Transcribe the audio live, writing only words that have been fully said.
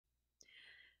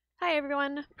Hi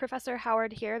everyone, Professor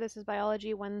Howard here. This is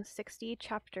Biology 160,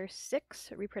 Chapter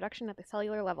 6, Reproduction at the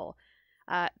Cellular Level.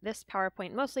 This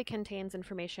PowerPoint mostly contains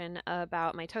information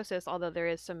about mitosis, although there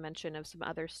is some mention of some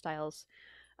other styles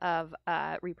of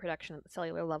reproduction at the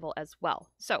cellular level as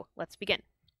well. So let's begin.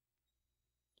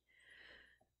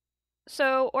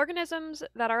 So organisms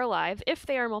that are alive, if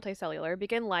they are multicellular,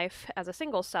 begin life as a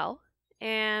single cell,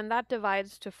 and that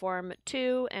divides to form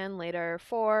 2 and later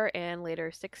 4 and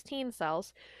later 16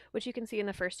 cells, which you can see in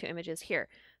the first two images here.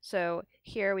 So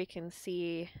here we can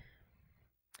see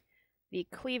the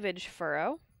cleavage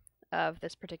furrow of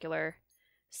this particular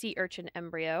sea urchin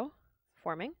embryo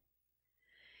forming.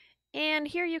 And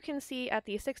here you can see at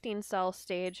the 16 cell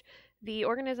stage, the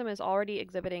organism is already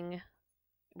exhibiting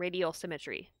radial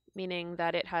symmetry, meaning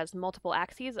that it has multiple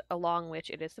axes along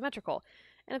which it is symmetrical.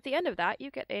 And at the end of that, you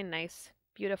get a nice,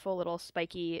 beautiful little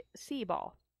spiky sea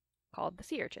ball called the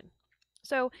sea urchin.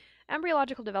 So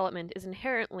embryological development is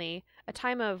inherently a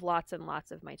time of lots and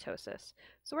lots of mitosis.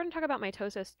 So we're going to talk about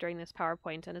mitosis during this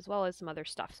PowerPoint and as well as some other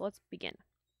stuff. So let's begin.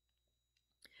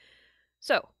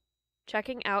 So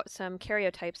checking out some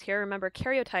karyotypes here. Remember,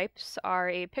 karyotypes are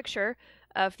a picture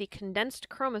of the condensed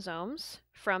chromosomes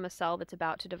from a cell that's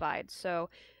about to divide. So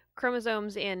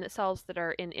chromosomes in cells that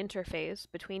are in interphase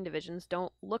between divisions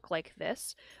don't look like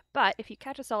this, but if you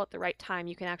catch a cell at the right time,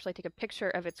 you can actually take a picture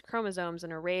of its chromosomes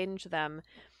and arrange them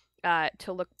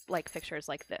to look like pictures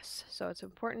like this. So it's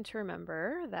important to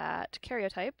remember that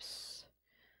karyotypes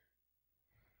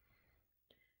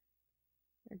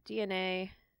are DNA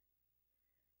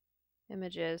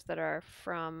images that are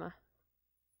from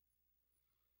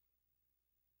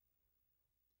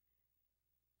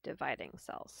dividing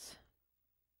cells.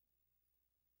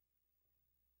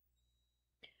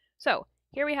 So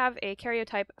here we have a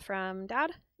karyotype from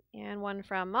dad, and one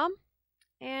from mom,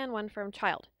 and one from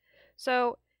child.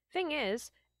 So thing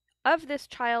is, of this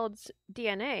child's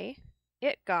DNA,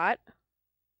 it got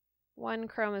one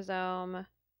chromosome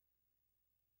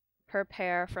per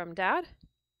pair from dad,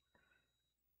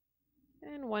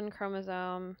 and one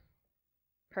chromosome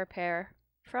per pair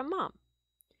from mom.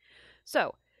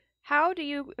 So how do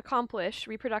you accomplish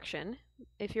reproduction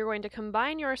if you're going to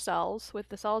combine your cells with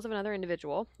the cells of another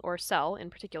individual, or cell in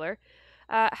particular?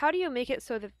 How do you make it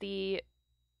so that the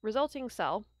resulting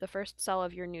cell, the first cell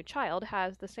of your new child,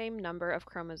 has the same number of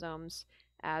chromosomes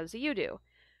as you do?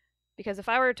 Because if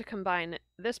I were to combine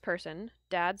this person,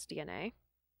 dad's DNA,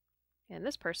 and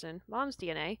this person, mom's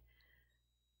DNA,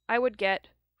 I would get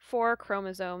 4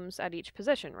 chromosomes at each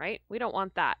position, right? We don't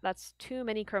want that. That's too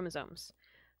many chromosomes.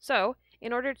 So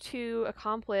in order to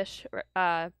accomplish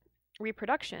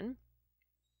reproduction,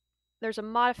 there's a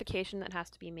modification that has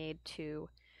to be made to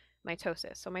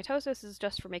mitosis. So mitosis is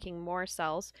just for making more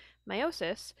cells.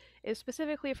 Meiosis is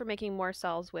specifically for making more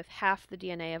cells with half the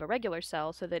DNA of a regular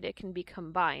cell so that it can be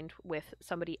combined with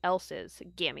somebody else's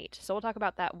gamete. So we'll talk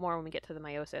about that more when we get to the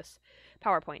meiosis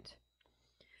PowerPoint.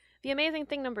 The amazing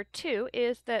thing number 2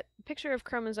 is that the picture of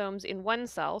chromosomes in one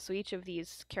cell, so each of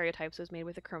these karyotypes was made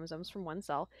with the chromosomes from one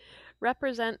cell,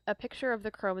 represent a picture of the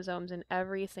chromosomes in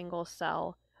every single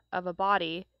cell of a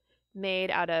body made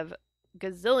out of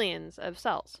gazillions of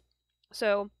cells.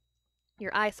 So your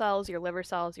eye cells, your liver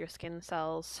cells, your skin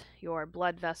cells, your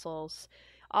blood vessels,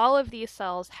 all of these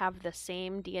cells have the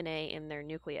same DNA in their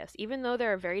nucleus. Even though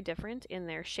they're very different in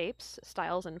their shapes,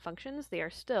 styles, and functions, they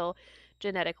are still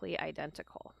genetically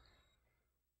identical.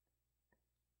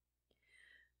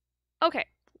 Okay,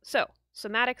 so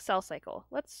somatic cell cycle.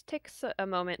 Let's take a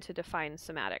moment to define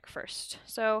somatic first.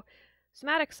 So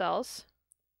somatic cells,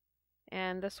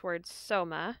 and this word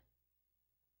soma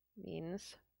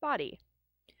means body.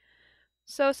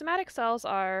 So somatic cells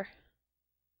are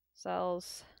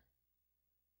cells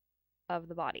of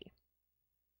the body.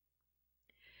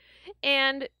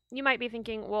 And you might be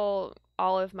thinking, well,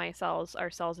 all of my cells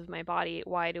are cells of my body.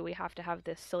 Why do we have to have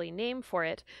this silly name for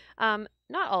it?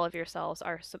 Not all of your cells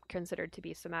are considered to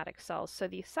be somatic cells. So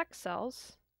the sex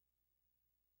cells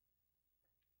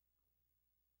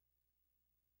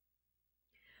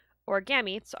or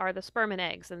gametes are the sperm and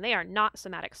eggs, and they are not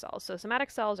somatic cells. So somatic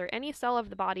cells are any cell of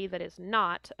the body that is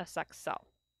not a sex cell.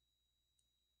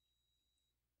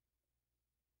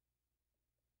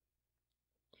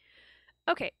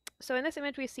 Okay, so in this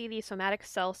image we see the somatic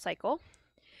cell cycle,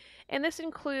 and this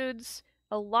includes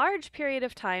a large period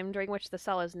of time during which the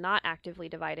cell is not actively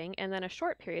dividing, and then a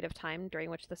short period of time during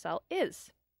which the cell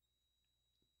is.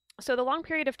 So the long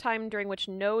period of time during which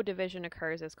no division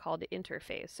occurs is called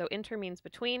interphase. So inter means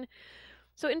between.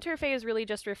 So interphase really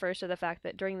just refers to the fact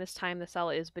that during this time the cell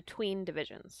is between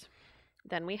divisions.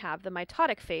 Then we have the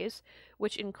mitotic phase,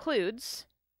 which includes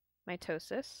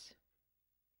mitosis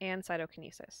and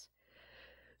cytokinesis.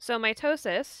 So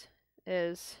mitosis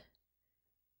is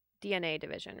DNA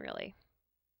division, really.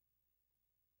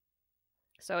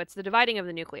 So it's the dividing of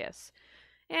the nucleus.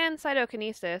 And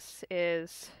cytokinesis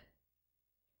is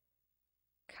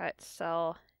cut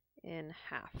cell in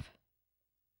half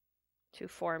to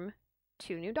form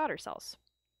 2 new daughter cells.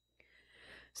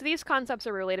 So these concepts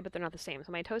are related, but they're not the same.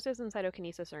 So mitosis and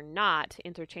cytokinesis are not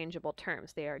interchangeable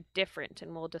terms. They are different,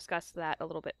 and we'll discuss that a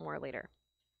little bit more later.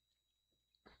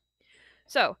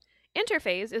 So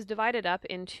interphase is divided up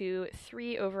into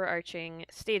 3 overarching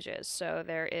stages. So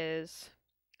there is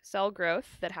cell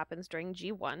growth that happens during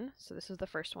G1, so this is the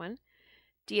first one.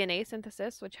 DNA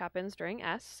synthesis, which happens during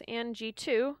S, and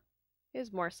G2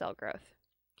 is more cell growth.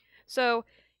 So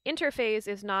interphase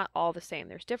is not all the same.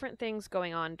 There's different things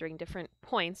going on during different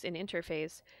points in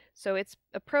interphase, so it's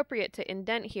appropriate to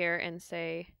indent here and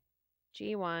say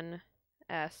G1,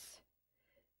 S,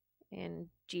 and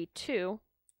G2.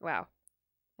 Wow,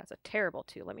 that's a terrible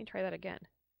 2. Let me try that again.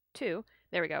 2,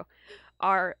 there we go,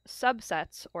 are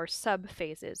subsets or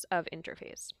subphases of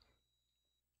interphase.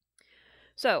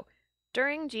 So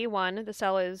during G1, the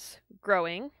cell is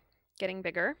growing, getting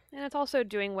bigger, and it's also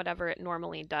doing whatever it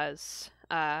normally does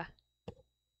as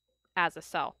a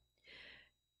cell.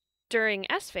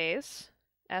 During S phase,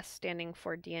 S standing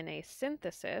for DNA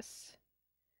synthesis,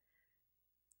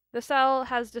 the cell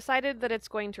has decided that it's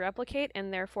going to replicate,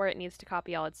 and therefore it needs to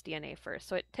copy all its DNA first.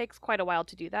 So it takes quite a while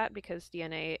to do that because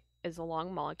DNA is a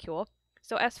long molecule.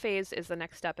 So S phase is the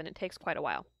next step, and it takes quite a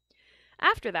while.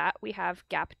 After that, we have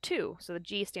gap 2. So the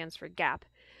G stands for gap.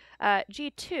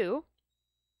 G2,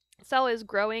 cell is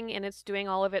growing and it's doing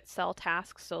all of its cell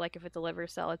tasks. So like if it's a liver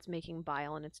cell, it's making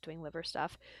bile and it's doing liver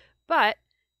stuff. But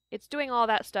it's doing all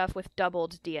that stuff with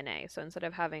doubled DNA. So instead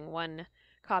of having 1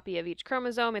 copy of each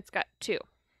chromosome, it's got 2.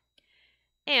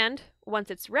 And once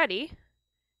it's ready,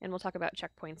 and we'll talk about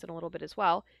checkpoints in a little bit as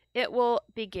well, it will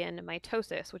begin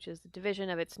mitosis, which is the division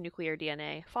of its nuclear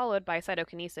DNA, followed by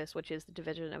cytokinesis, which is the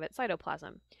division of its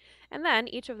cytoplasm. And then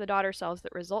each of the daughter cells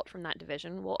that result from that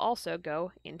division will also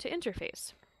go into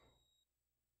interphase.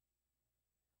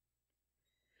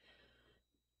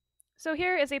 So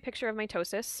here is a picture of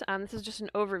mitosis. This is just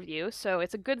an overview, so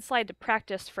it's a good slide to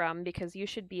practice from because you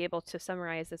should be able to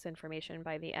summarize this information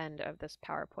by the end of this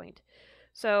PowerPoint.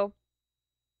 So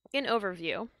in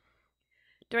overview,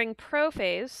 during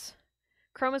prophase,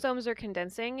 chromosomes are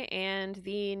condensing and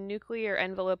the nuclear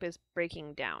envelope is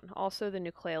breaking down. Also, the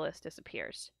nucleolus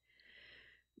disappears.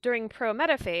 During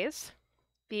prometaphase,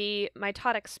 the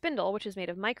mitotic spindle, which is made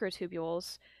of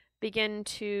microtubules,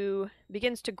 begins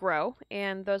to grow,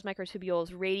 and those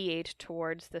microtubules radiate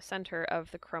towards the center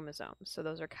of the chromosome. So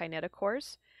those are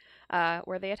kinetochores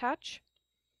where they attach.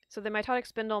 So the mitotic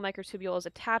spindle microtubule is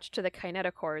attached to the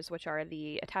kinetochores, which are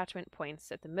the attachment points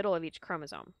at the middle of each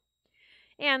chromosome.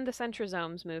 And the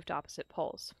centrosomes move to opposite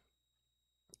poles.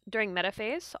 During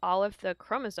metaphase, all of the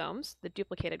chromosomes, the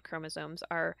duplicated chromosomes,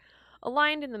 are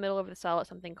aligned in the middle of the cell at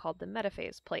something called the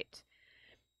metaphase plate.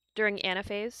 During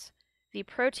anaphase, the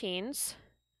proteins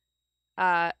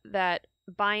that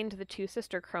bind the 2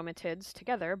 sister chromatids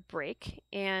together break,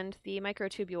 and the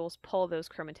microtubules pull those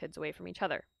chromatids away from each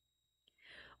other.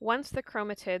 Once the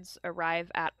chromatids arrive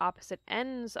at opposite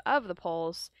ends of the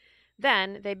poles,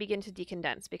 then they begin to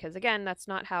decondense, because again, that's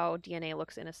not how DNA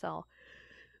looks in a cell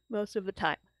most of the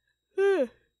time.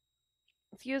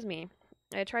 Excuse me.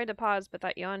 I tried to pause, but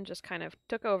that yawn just kind of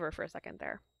took over for a second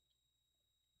there.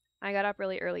 I got up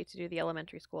really early to do the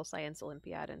elementary school science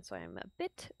Olympiad, and so I'm a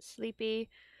bit sleepy.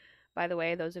 By the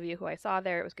way, those of you who I saw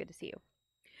there, it was good to see you.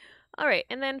 All right,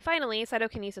 and then finally,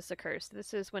 cytokinesis occurs.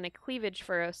 This is when a cleavage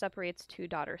furrow separates 2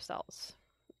 daughter cells.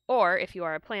 Or, if you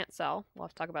are a plant cell, we'll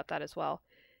have to talk about that as well,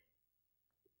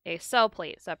 a cell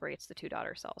plate separates the 2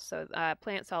 daughter cells. So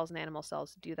plant cells and animal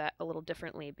cells do that a little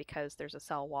differently because there's a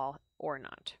cell wall or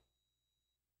not.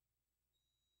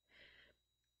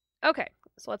 Okay,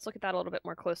 so let's look at that a little bit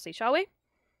more closely, shall we?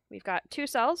 We've got 2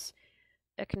 cells.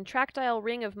 A contractile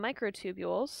ring of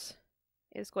microtubules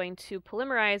is going to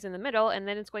polymerize in the middle, and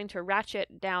then it's going to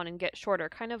ratchet down and get shorter,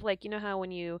 kind of like, you know how when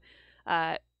you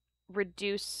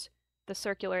reduce the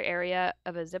circular area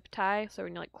of a zip tie, so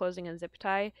when you're like closing a zip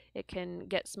tie, it can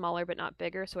get smaller but not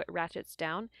bigger, so it ratchets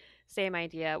down. Same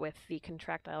idea with the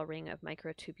contractile ring of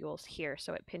microtubules here,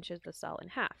 so it pinches the cell in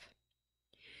half.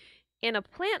 In a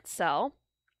plant cell,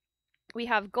 we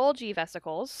have Golgi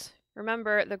vesicles.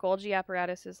 Remember, the Golgi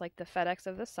apparatus is like the FedEx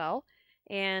of the cell,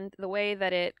 and the way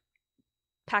that it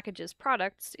packages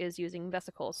products is using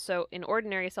vesicles. So in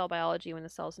ordinary cell biology, when the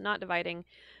cell is not dividing,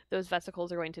 those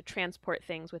vesicles are going to transport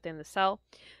things within the cell.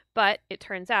 But it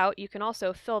turns out you can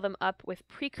also fill them up with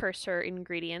precursor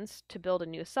ingredients to build a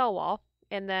new cell wall,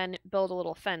 and then build a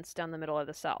little fence down the middle of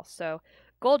the cell. So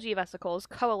Golgi vesicles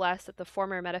coalesce at the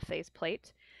former metaphase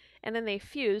plate, and then they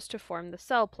fuse to form the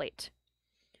cell plate.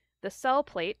 The cell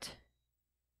plate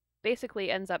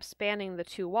basically ends up spanning the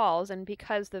two walls, and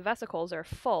because the vesicles are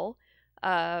full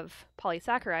of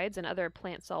polysaccharides and other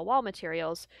plant cell wall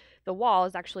materials, the wall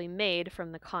is actually made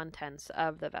from the contents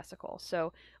of the vesicle.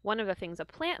 So one of the things a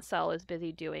plant cell is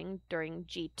busy doing during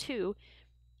G2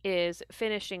 is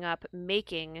finishing up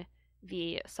making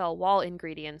the cell wall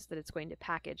ingredients that it's going to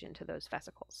package into those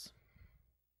vesicles.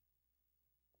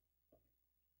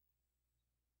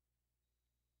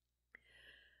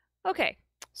 Okay,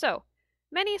 so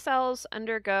many cells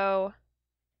undergo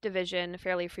division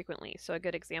fairly frequently. So a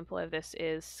good example of this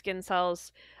is skin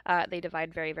cells. They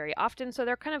divide very, very often, so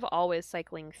they're kind of always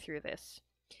cycling through this.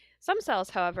 Some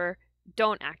cells, however,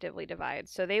 don't actively divide,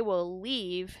 so they will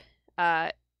leave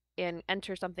and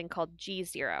enter something called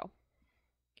G0.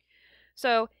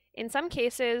 So in some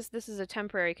cases, this is a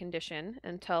temporary condition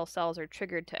until cells are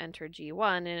triggered to enter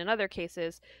G1, and in other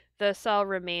cases, the cell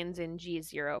remains in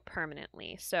G0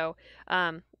 permanently. So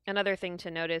another thing to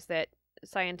note is that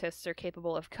scientists are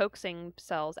capable of coaxing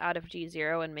cells out of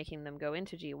G0 and making them go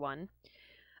into G1.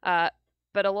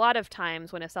 But a lot of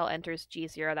times when a cell enters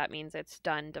G0, that means it's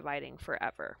done dividing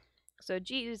forever. So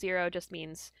G0 just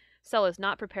means cell is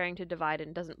not preparing to divide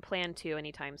and doesn't plan to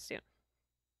anytime soon.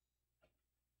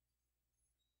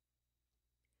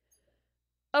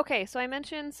 Okay, so I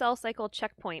mentioned cell cycle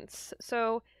checkpoints.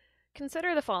 So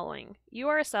consider the following. You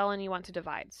are a cell and you want to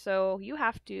divide. So you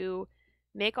have to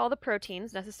make all the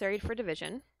proteins necessary for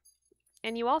division,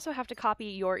 and you also have to copy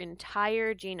your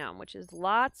entire genome, which is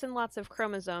lots and lots of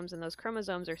chromosomes, and those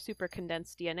chromosomes are super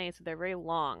condensed DNA, so they're very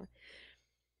long.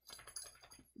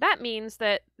 That means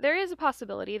that there is a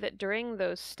possibility that during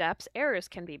those steps, errors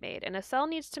can be made, and a cell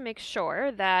needs to make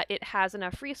sure that it has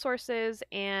enough resources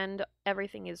and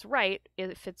everything is right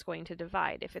if it's going to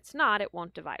divide. If it's not, it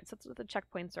won't divide. So that's what the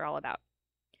checkpoints are all about.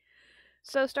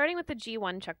 So starting with the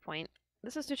G1 checkpoint,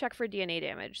 this is to check for DNA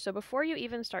damage. So before you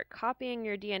even start copying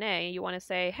your DNA, you want to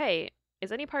say, hey,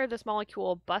 is any part of this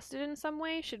molecule busted in some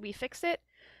way? Should we fix it?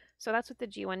 So that's what the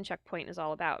G1 checkpoint is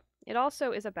all about. It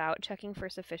also is about checking for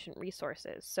sufficient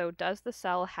resources. So does the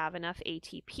cell have enough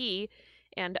ATP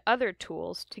and other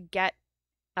tools to get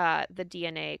the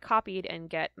DNA copied and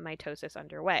get mitosis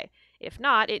underway? If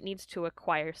not, it needs to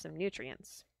acquire some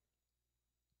nutrients.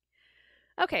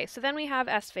 Okay, so then we have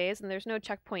S phase, and there's no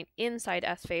checkpoint inside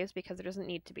S phase because there doesn't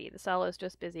need to be. The cell is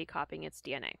just busy copying its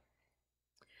DNA.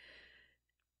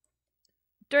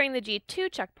 During the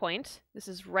G2 checkpoint, this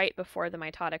is right before the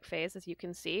mitotic phase, as you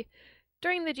can see.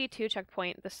 During the G2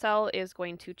 checkpoint, the cell is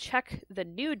going to check the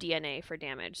new DNA for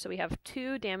damage. So we have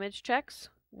two damage checks.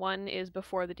 One is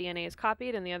before the DNA is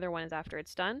copied, and the other one is after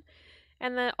it's done.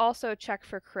 And then also check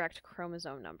for correct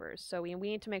chromosome numbers. So we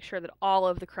need to make sure that all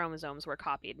of the chromosomes were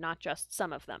copied, not just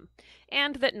some of them,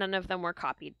 and that none of them were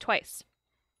copied twice.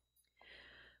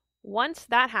 Once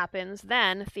that happens,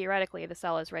 then theoretically the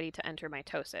cell is ready to enter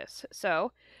mitosis.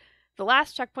 So the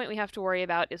last checkpoint we have to worry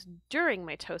about is during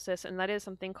mitosis, and that is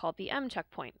something called the M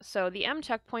checkpoint. So the M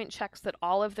checkpoint checks that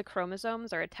all of the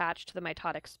chromosomes are attached to the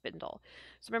mitotic spindle.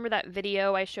 So remember that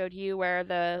video I showed you where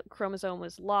the chromosome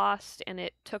was lost and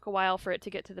it took a while for it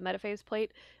to get to the metaphase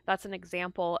plate? That's an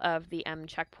example of the M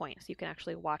checkpoint, so you can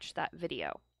actually watch that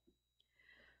video.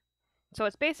 So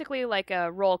it's basically like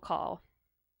a roll call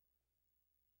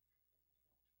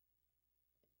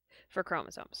for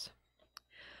chromosomes.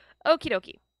 Okie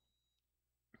dokie.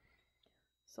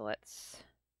 So let's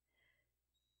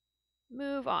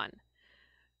move on.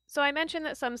 So I mentioned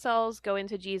that some cells go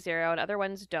into G0 and other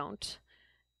ones don't.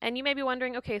 And you may be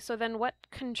wondering, okay, so then what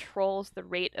controls the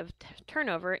rate of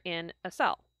turnover in a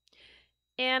cell?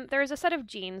 And there's a set of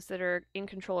genes that are in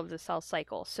control of the cell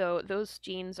cycle. So those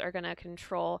genes are going to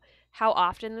control how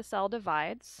often the cell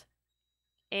divides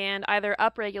and either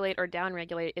upregulate or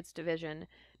downregulate its division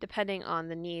depending on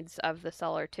the needs of the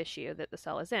cell or tissue that the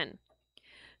cell is in.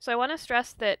 So I want to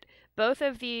stress that both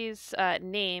of these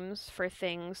names for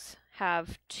things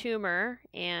have tumor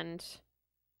and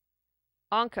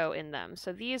onco in them.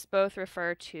 So these both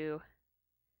refer to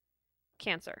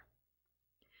cancer.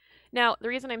 Now, the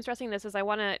reason I'm stressing this is I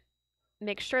want to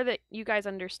make sure that you guys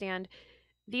understand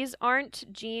these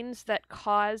aren't genes that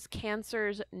cause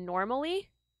cancers normally.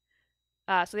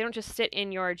 So they don't just sit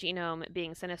in your genome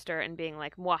being sinister and being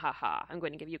like, mwahaha, I'm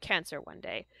going to give you cancer one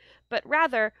day. But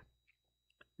rather,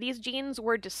 these genes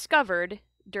were discovered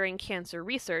during cancer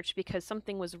research because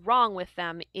something was wrong with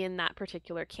them in that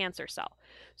particular cancer cell.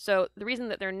 So the reason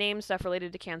that they're named stuff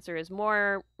related to cancer is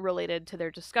more related to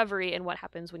their discovery and what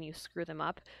happens when you screw them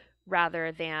up,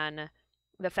 rather than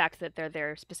the fact that they're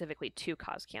there specifically to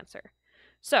cause cancer.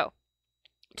 So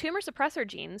tumor suppressor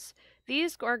genes,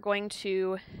 these are going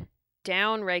to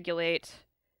downregulate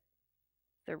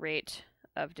the rate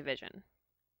of division.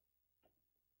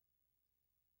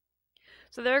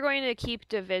 So they're going to keep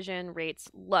division rates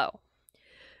low.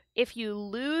 If you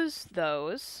lose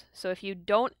those, so if you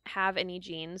don't have any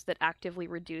genes that actively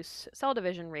reduce cell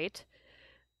division rate,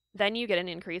 then you get an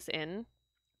increase in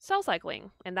cell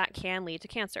cycling, and that can lead to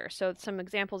cancer. So some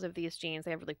examples of these genes,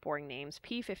 they have really boring names: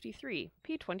 P53,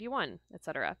 P21,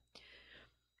 etc.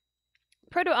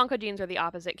 Proto-oncogenes are the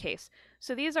opposite case.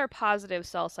 So these are positive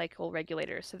cell cycle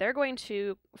regulators. So they're going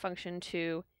to function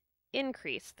to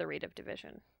increase the rate of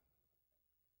division.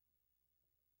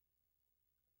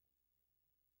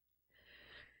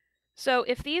 So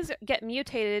if these get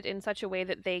mutated in such a way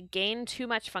that they gain too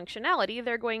much functionality,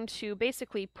 they're going to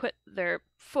basically put their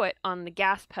foot on the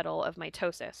gas pedal of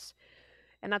mitosis.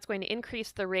 And that's going to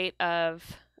increase the rate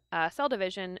of cell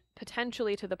division,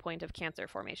 potentially to the point of cancer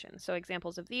formation. So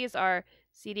examples of these are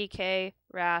CDK,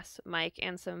 RAS, MYC,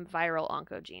 and some viral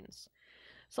oncogenes.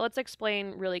 So let's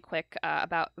explain really quick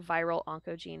about viral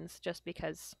oncogenes, just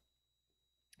because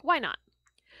why not?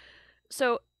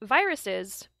 So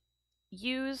viruses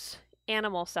use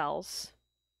animal cells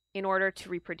in order to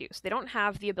reproduce. They don't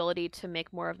have the ability to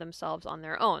make more of themselves on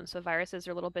their own. So viruses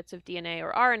are little bits of DNA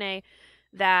or RNA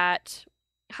that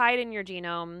hide in your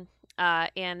genome,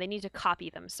 and they need to copy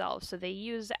themselves. So they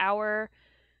use our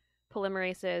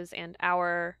polymerases and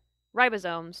our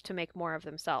ribosomes to make more of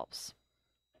themselves.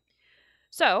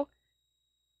 So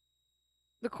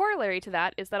the corollary to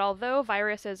that is that although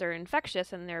viruses are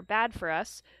infectious and they're bad for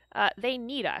us, they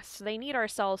need us. They need our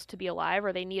cells to be alive,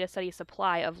 or they need a steady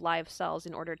supply of live cells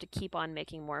in order to keep on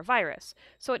making more virus.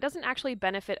 So it doesn't actually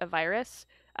benefit a virus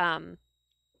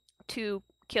to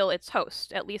kill its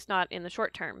host, at least not in the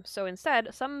short term. So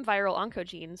instead, some viral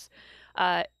oncogenes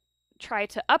try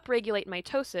to upregulate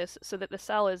mitosis so that the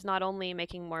cell is not only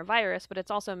making more virus, but it's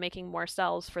also making more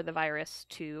cells for the virus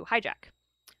to hijack.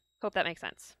 Hope that makes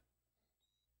sense.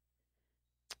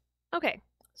 Okay,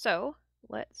 so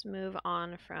let's move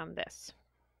on from this.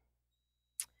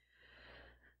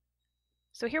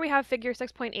 So here we have figure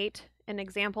 6.8, an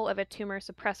example of a tumor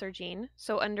suppressor gene.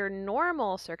 So under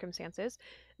normal circumstances,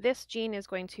 this gene is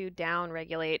going to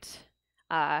downregulate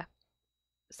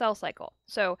cell cycle.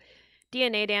 So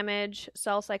DNA damage,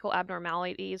 cell cycle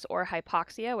abnormalities, or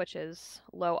hypoxia, which is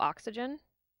low oxygen.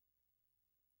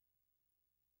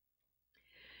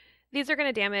 These are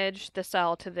going to damage the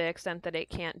cell to the extent that it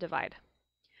can't divide.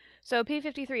 So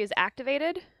P53 is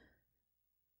activated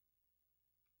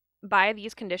by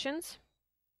these conditions,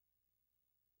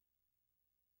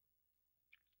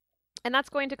 and that's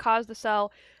going to cause the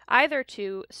cell either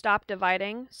to stop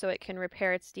dividing so it can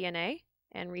repair its DNA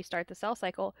and restart the cell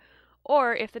cycle,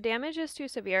 or if the damage is too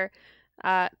severe,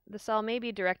 the cell may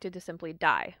be directed to simply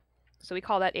die. So we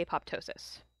call that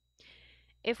apoptosis.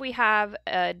 If we have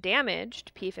a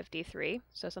damaged P53,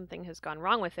 so something has gone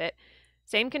wrong with it,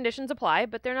 same conditions apply,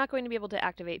 but they're not going to be able to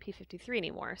activate P53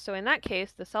 anymore. So in that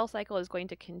case, the cell cycle is going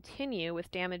to continue with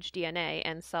damaged DNA,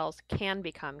 and cells can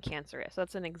become cancerous.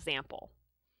 That's an example.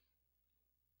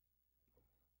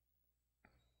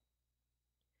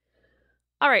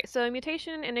 All right, so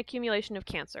mutation and accumulation of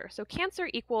cancer. So cancer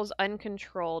equals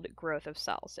uncontrolled growth of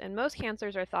cells, and most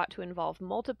cancers are thought to involve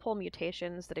multiple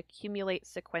mutations that accumulate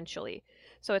sequentially.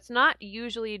 So it's not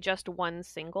usually just one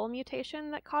single mutation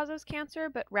that causes cancer,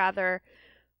 but rather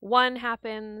one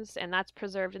happens and that's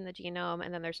preserved in the genome,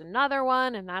 and then there's another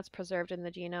one and that's preserved in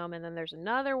the genome, and then there's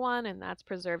another one and that's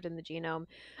preserved in the genome,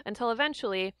 until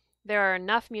eventually there are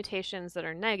enough mutations that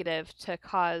are negative to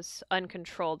cause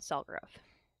uncontrolled cell growth.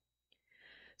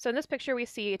 So in this picture, we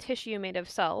see a tissue made of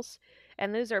cells,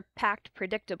 and those are packed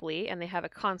predictably, and they have a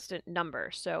constant number.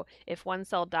 So if one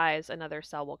cell dies, another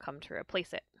cell will come to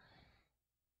replace it.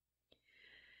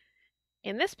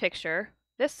 In this picture,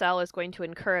 this cell is going to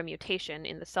incur a mutation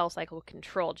in the cell cycle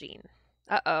control gene.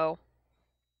 Uh-oh.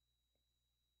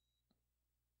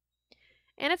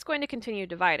 And it's going to continue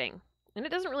dividing. And it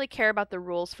doesn't really care about the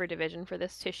rules for division for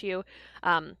this tissue.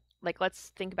 Like,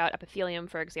 let's think about epithelium,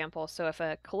 for example. So if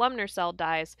a columnar cell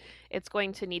dies, it's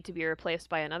going to need to be replaced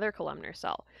by another columnar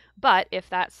cell. But if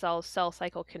that cell's cell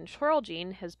cycle control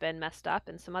gene has been messed up,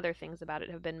 and some other things about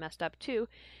it have been messed up too,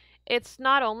 it's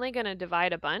not only going to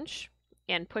divide a bunch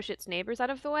and push its neighbors out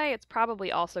of the way, it's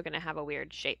probably also going to have a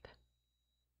weird shape.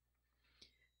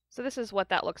 So this is what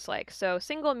that looks like. So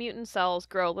single mutant cells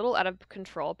grow a little out of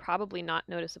control, probably not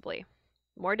noticeably.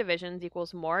 More divisions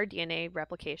equals more DNA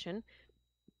replication.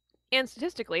 And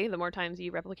statistically, the more times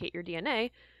you replicate your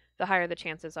DNA, the higher the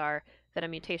chances are that a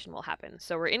mutation will happen.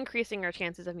 So we're increasing our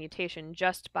chances of mutation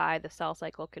just by the cell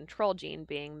cycle control gene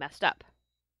being messed up.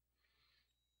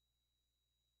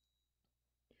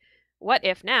 What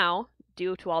if now,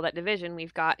 due to all that division,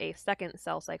 we've got a second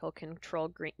cell cycle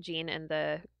control gene and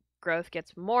the growth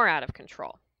gets more out of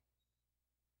control?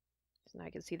 So now I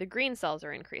can see the green cells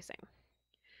are increasing.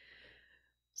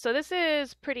 So this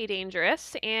is pretty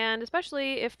dangerous, and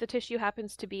especially if the tissue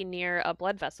happens to be near a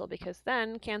blood vessel, because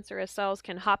then cancerous cells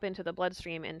can hop into the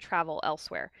bloodstream and travel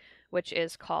elsewhere, which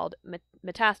is called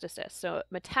metastasis. So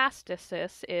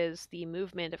metastasis is the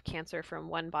movement of cancer from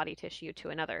one body tissue to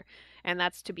another, and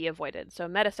that's to be avoided. So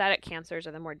metastatic cancers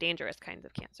are the more dangerous kinds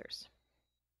of cancers.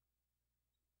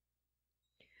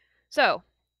 So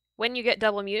when you get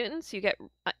double mutants, you get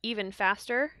even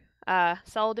faster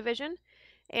cell division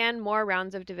and more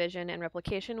rounds of division and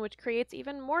replication, which creates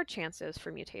even more chances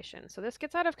for mutation. So this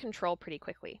gets out of control pretty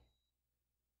quickly.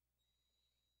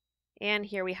 And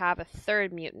here we have a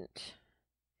third mutant.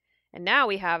 And now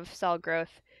we have cell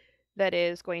growth that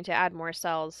is going to add more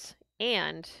cells,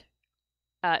 and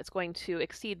it's going to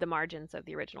exceed the margins of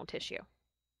the original tissue.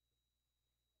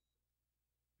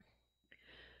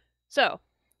 So,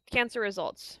 cancer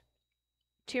results.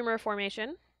 Tumor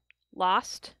formation,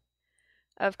 loss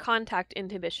of contact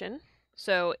inhibition.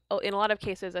 So in a lot of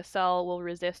cases, a cell will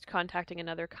resist contacting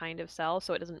another kind of cell,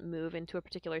 so it doesn't move into a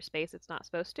particular space it's not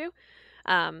supposed to.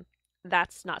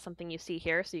 That's not something you see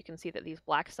here, so you can see that these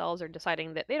black cells are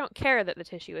deciding that they don't care that the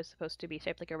tissue is supposed to be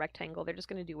shaped like a rectangle, they're just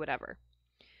going to do whatever.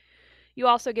 You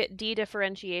also get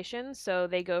de-differentiation, so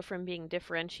they go from being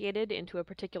differentiated into a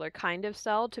particular kind of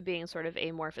cell to being sort of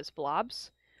amorphous blobs.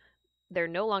 They're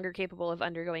no longer capable of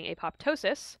undergoing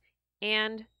apoptosis,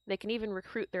 and they can even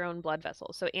recruit their own blood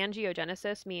vessels. So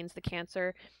angiogenesis means the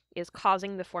cancer is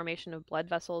causing the formation of blood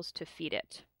vessels to feed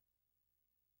it.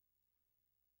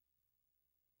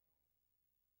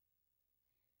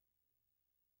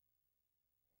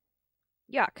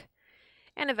 Yuck.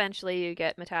 And eventually you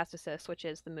get metastasis, which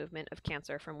is the movement of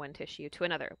cancer from one tissue to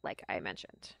another, like I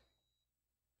mentioned.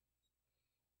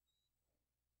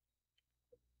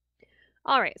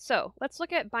 All right, so let's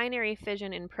look at binary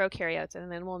fission in prokaryotes,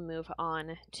 and then we'll move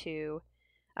on to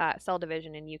cell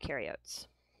division in eukaryotes.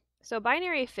 So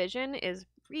binary fission is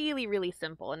really, really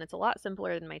simple, and it's a lot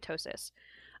simpler than mitosis.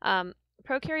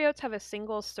 Prokaryotes have a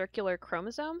single circular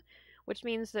chromosome, which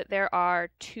means that there are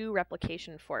two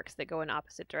replication forks that go in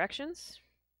opposite directions.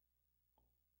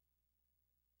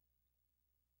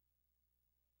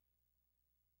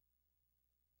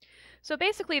 So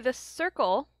basically, the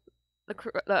circle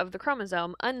of the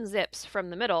chromosome unzips from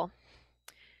the middle,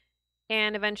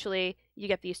 and eventually you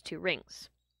get these two rings.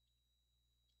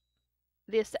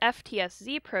 This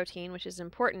FTSZ protein, which is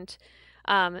important,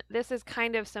 this is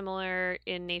kind of similar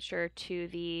in nature to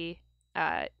the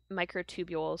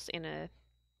microtubules in a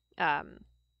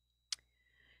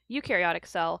eukaryotic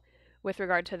cell with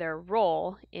regard to their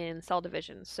role in cell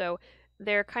division. So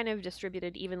they're kind of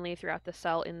distributed evenly throughout the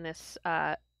cell in this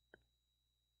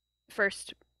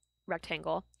first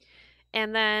rectangle.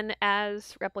 And then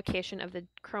as replication of the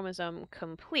chromosome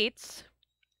completes,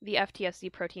 the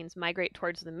FTSZ proteins migrate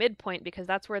towards the midpoint because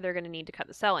that's where they're going to need to cut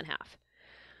the cell in half.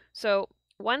 So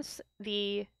once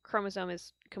the chromosome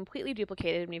is completely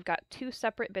duplicated and we've got two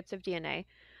separate bits of DNA,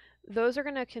 those are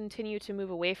going to continue to move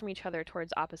away from each other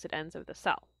towards opposite ends of the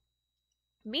cell.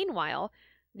 Meanwhile,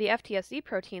 the FTSZ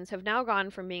proteins have now gone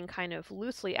from being kind of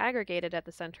loosely aggregated at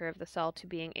the center of the cell to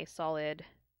being a solid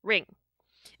ring,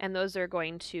 and those are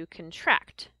going to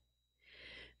contract.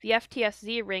 The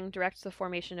FTSZ ring directs the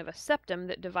formation of a septum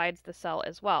that divides the cell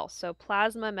as well. So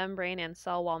plasma membrane and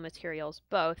cell wall materials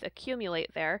both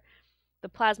accumulate there. The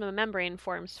plasma membrane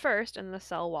forms first, and the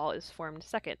cell wall is formed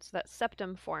second. So that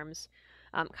septum forms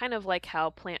kind of like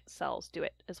how plant cells do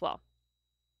it as well.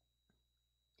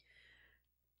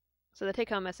 So the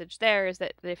take-home message there is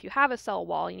that if you have a cell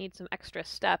wall, you need some extra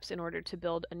steps in order to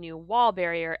build a new wall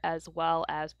barrier as well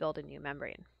as build a new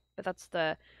membrane. But that's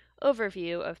the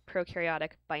overview of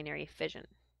prokaryotic binary fission.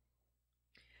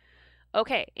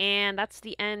 Okay, and that's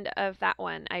the end of that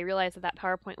one. I realized that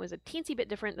PowerPoint was a teensy bit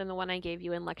different than the one I gave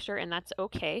you in lecture, and that's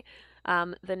okay.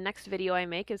 The next video I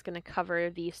make is going to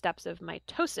cover the steps of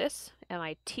mitosis,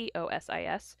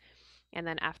 mitosis, and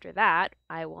then after that,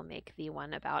 I will make the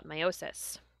one about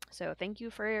meiosis. So thank you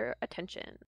for your attention.